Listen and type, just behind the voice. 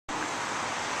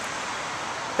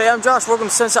Hey, I'm Josh. Welcome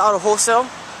to Sunset Auto Wholesale.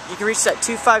 You can reach us at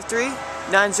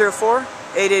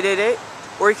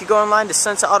 253-904-8888, or you can go online to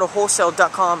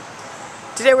sunsetautoWholesale.com.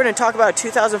 Today we're going to talk about a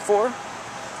 2004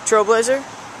 Trailblazer.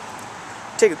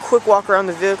 Take a quick walk around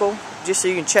the vehicle just so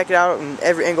you can check it out in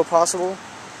every angle possible.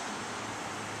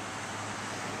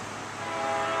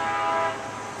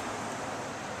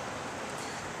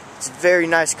 It's a very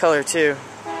nice color too,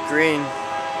 green.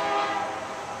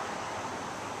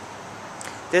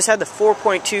 This had the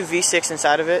 4.2 V6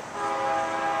 inside of it.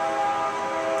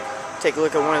 Take a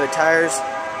look at one of the tires.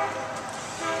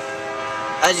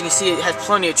 As you can see, it has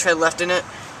plenty of tread left in it.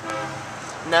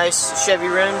 Nice Chevy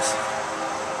rims.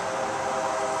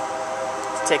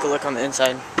 Let's take a look on the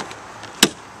inside.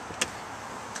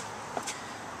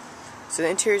 So the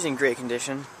interior is in great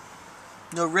condition.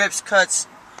 No rips, cuts,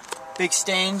 big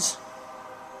stains.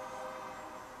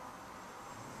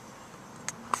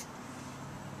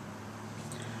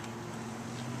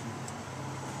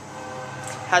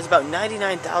 Has about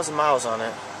 99,000 miles on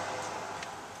it.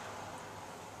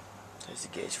 There's the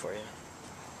gauge for you.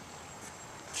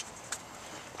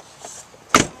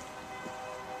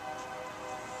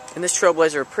 And this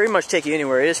Trailblazer will pretty much take you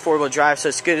anywhere. It is four-wheel drive, so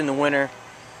it's good in the winter.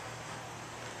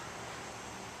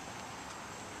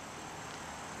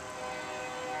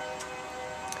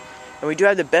 And we do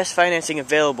have the best financing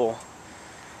available.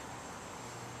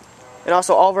 And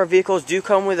also, all of our vehicles do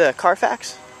come with a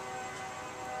Carfax.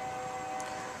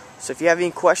 So if you have any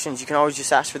questions, you can always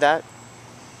just ask for that.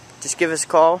 Just give us a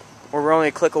call, or we're only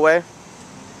a click away.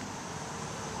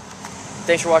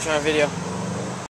 Thanks for watching our video.